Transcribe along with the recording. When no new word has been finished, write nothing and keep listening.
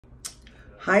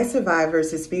Hi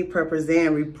survivors, it's me Prepper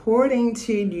Zan reporting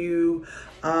to you.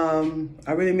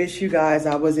 I really miss you guys.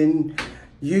 I was in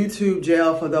YouTube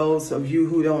jail for those of you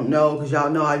who don't know, because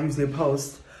y'all know I usually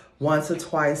post once or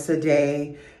twice a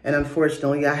day, and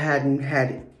unfortunately I hadn't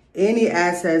had any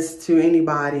access to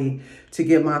anybody to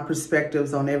give my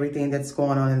perspectives on everything that's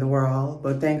going on in the world.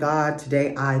 But thank God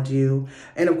today I do.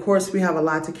 And of course we have a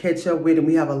lot to catch up with, and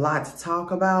we have a lot to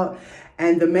talk about.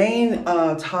 And the main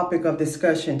topic of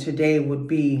discussion today would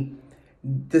be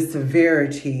the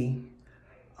severity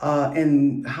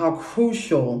and how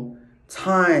crucial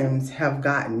times have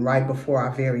gotten right before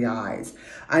our very eyes.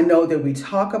 I know that we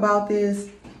talk about this.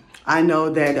 I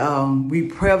know that we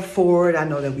prep for it. I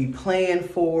know that we plan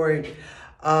for it.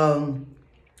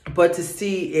 But to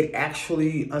see it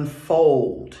actually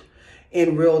unfold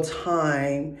in real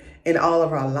time in all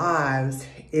of our lives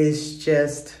is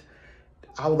just,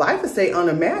 I would like to say,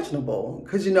 unimaginable.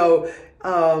 Because, as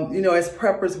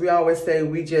preppers, we always say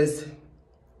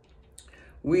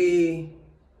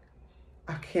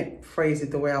I can't phrase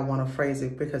it the way I want to phrase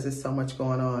it because there's so much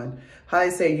going on. How they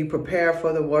say, you prepare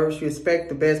for the worst, you expect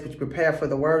the best, but you prepare for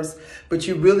the worst. But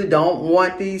you really don't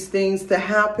want these things to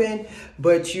happen,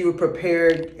 but you're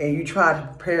prepared and you try to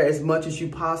prepare as much as you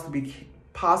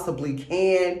possibly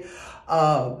can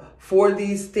for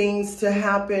these things to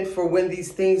happen, for when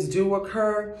these things do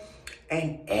occur.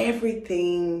 And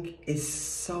everything is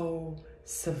so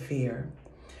severe.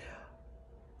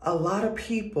 A lot of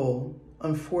people,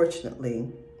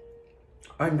 unfortunately,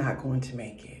 are not going to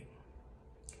make it.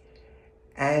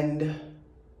 And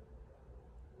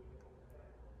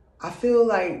I feel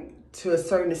like, to a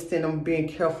certain extent, I'm being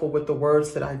careful with the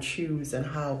words that I choose and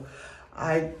how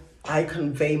I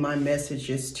convey my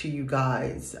messages to you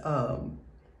guys,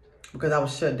 because I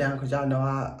was shut down, because y'all know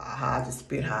how I just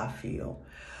spit how I feel.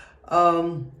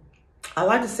 I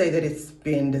like to say that it's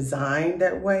been designed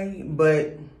that way,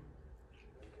 but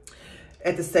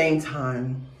at the same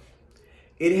time,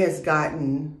 it has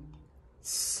gotten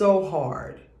so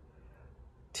hard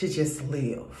to just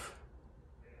live.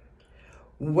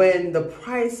 When the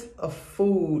price of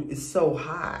food is so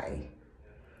high,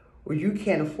 where you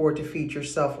can't afford to feed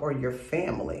yourself or your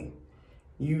family,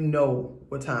 you know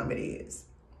what time it is.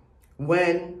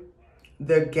 When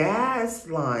the gas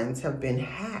lines have been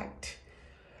hacked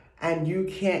and you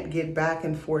can't get back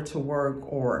and forth to work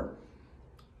or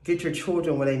get your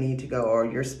children where they need to go, or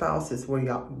your spouses where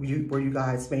you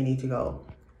guys may need to go,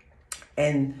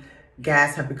 and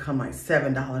gas have become like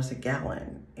 $7 a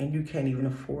gallon and you can't even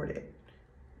afford it,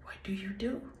 what do you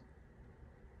do?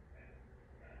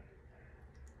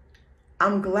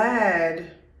 I'm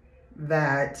glad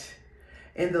that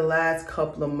in the last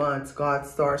couple of months, God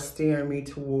started steering me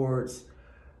towards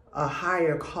a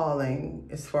higher calling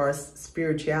as far as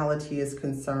spirituality is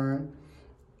concerned,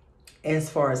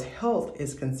 as far as health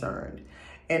is concerned.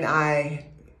 And I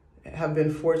have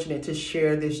been fortunate to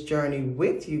share this journey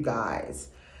with you guys.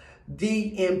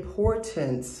 The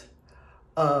importance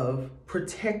of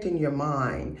protecting your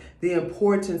mind, the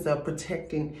importance of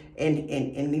protecting and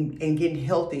getting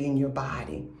healthy in your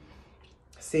body.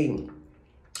 See,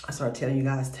 I started telling you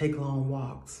guys, take long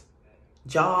walks,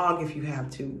 jog if you have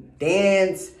to,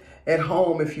 dance at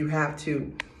home if you have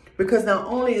to, because not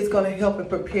only is going to help and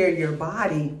prepare your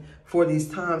body for these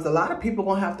times, a lot of people are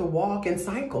going to have to walk and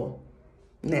cycle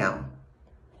now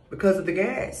because of the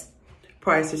gas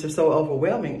prices are so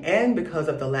overwhelming and because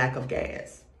of the lack of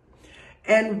gas.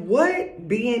 And what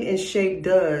being in shape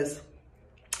does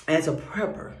as a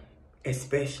prepper,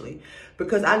 especially,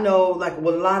 because I know, like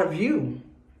with a lot of you,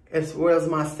 as well as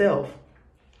myself,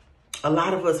 a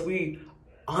lot of us, we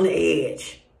on the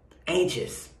edge,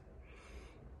 anxious.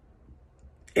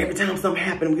 Every time something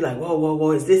happens, we like,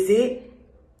 whoa, is this it?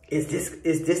 Is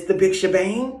this the big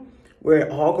shebang where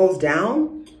it all goes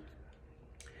down?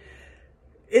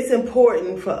 It's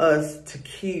important for us to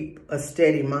keep a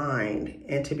steady mind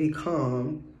and to be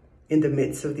calm in the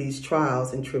midst of these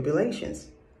trials and tribulations.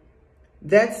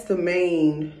 That's the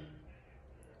main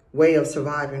way of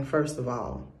surviving, first of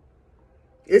all.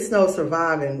 It's no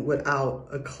surviving without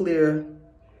a clear,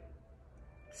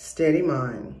 steady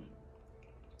mind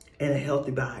and a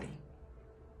healthy body.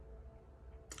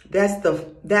 That's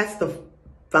the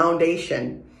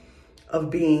foundation of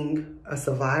being a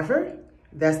survivor.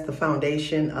 That's the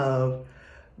foundation of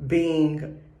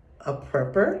being a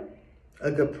prepper, a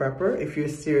good prepper, if you're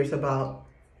serious about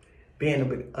being a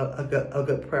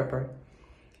good prepper.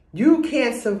 You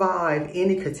can't survive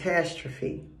any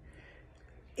catastrophe,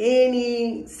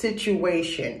 any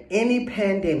situation, any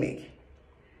pandemic,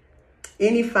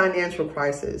 any financial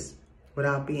crisis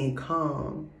without being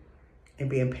calm and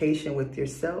being patient with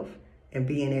yourself and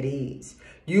being at ease.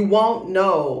 You won't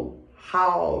know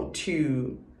how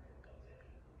to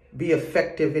be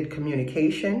effective in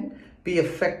communication, be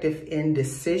effective in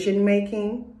decision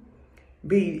making,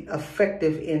 be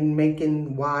effective in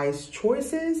making wise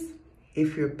choices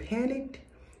if you're panicked,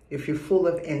 if you're full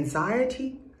of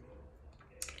anxiety,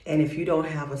 and if you don't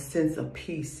have a sense of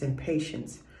peace and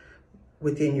patience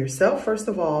within yourself, first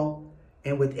of all,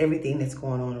 and with everything that's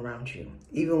going on around you,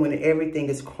 even when everything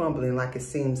is crumbling like it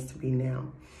seems to be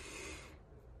now.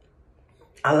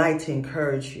 I like to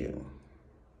encourage you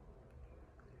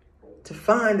to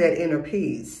find that inner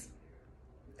peace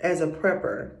as a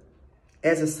prepper,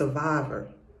 as a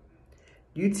survivor.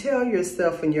 You tell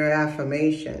yourself in your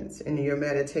affirmations and your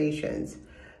meditations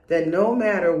that no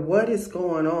matter what is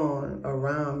going on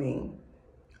around me,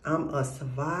 I'm a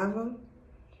survivor.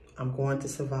 I'm going to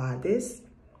survive this.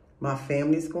 My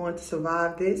family's going to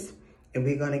survive this, and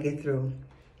we're going to get through.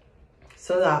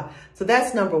 So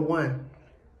that's number one.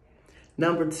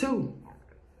 Number two,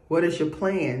 what is your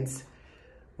plans?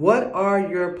 What are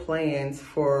your plans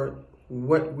for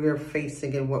what we're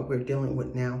facing and what we're dealing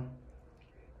with now?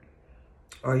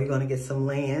 Are you going to get some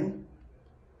land?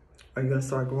 Are you going to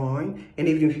start growing? And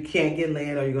even if you can't get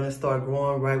land, are you going to start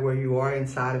growing right where you are,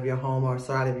 inside of your home or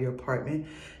inside of your apartment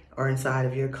or inside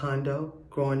of your condo,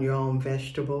 growing your own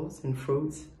vegetables and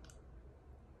fruits?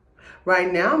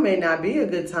 Right now may not be a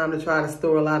good time to try to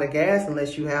store a lot of gas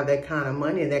unless you have that kind of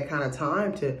money and that kind of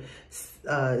time to,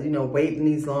 wait in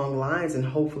these long lines. And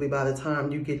hopefully by the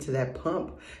time you get to that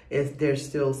pump, if there's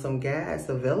still some gas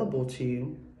available to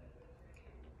you.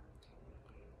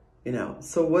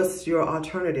 So what's your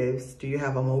alternatives? Do you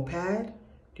have a moped?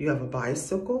 Do you have a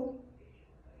bicycle?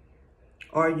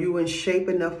 Are you in shape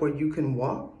enough where you can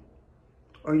walk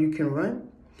or you can run?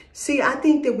 See, I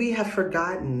think that we have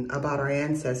forgotten about our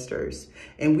ancestors,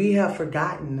 and we have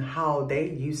forgotten how they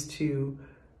used to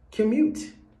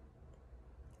commute.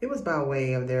 It was by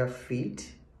way of their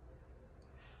feet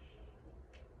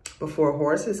before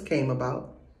horses came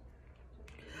about.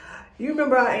 You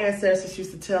remember our ancestors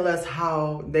used to tell us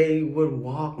how they would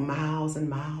walk miles and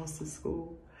miles to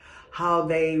school, how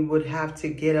they would have to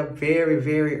get up very,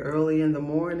 very early in the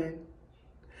morning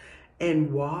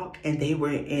and walk, and they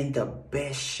were in the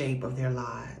best shape of their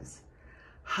lives.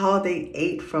 How they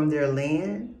ate from their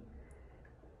land.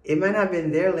 It might not have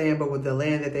been their land, but with the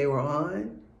land that they were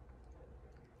on,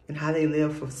 and how they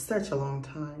lived for such a long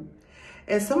time.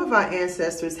 And some of our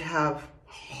ancestors have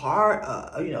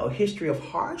history of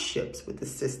hardships with the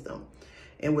system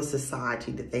and with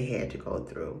society that they had to go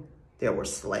through. There were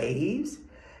slaves,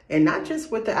 and not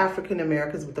just with the African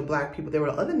Americans, with the Black people. There were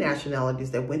other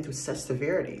nationalities that went through such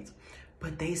severities,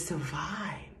 but they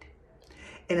survived.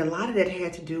 And a lot of that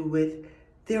had to do with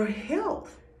their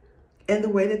health and the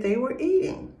way that they were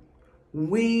eating.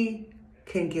 We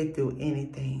can get through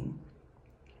anything.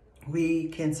 We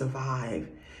can survive,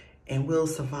 and we'll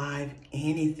survive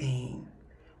anything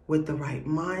with the right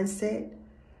mindset,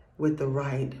 with the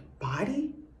right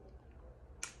body,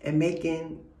 and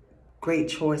making great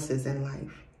choices in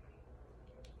life.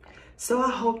 So I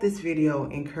hope this video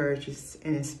encourages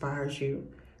and inspires you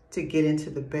to get into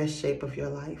the best shape of your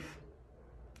life,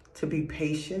 to be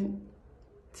patient,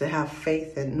 to have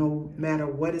faith that no matter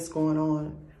what is going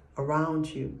on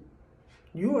around you,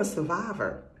 you are a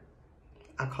survivor.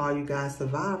 I call you guys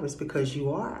survivors because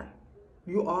you are.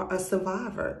 You are a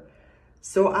survivor.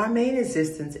 So our main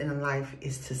existence in life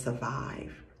is to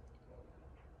survive.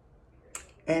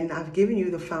 And I've given you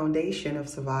the foundation of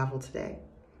survival today.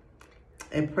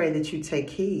 And pray that you take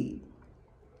heed.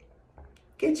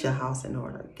 Get your house in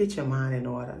order. Get your mind in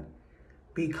order.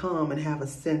 Be calm and have a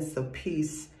sense of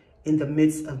peace in the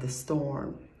midst of the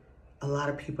storm. A lot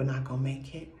of people are not going to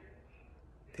make it.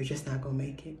 They're just not going to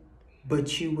make it.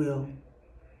 But you will.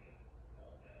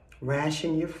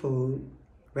 Ration your food.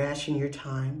 Ration your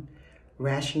time.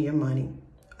 Ration your money.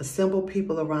 Assemble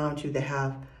people around you that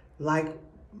have like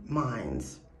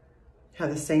minds.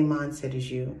 Have the same mindset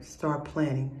as you. Start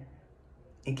planning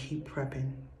and keep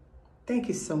prepping. Thank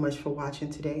you so much for watching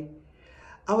today.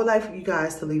 I would like for you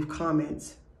guys to leave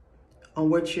comments on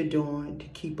what you're doing to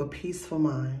keep a peaceful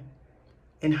mind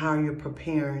and how you're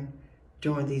preparing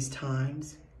during these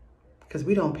times. Because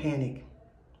we don't panic,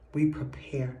 we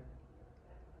prepare.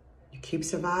 You keep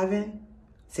surviving,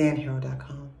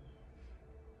 zanhero.com.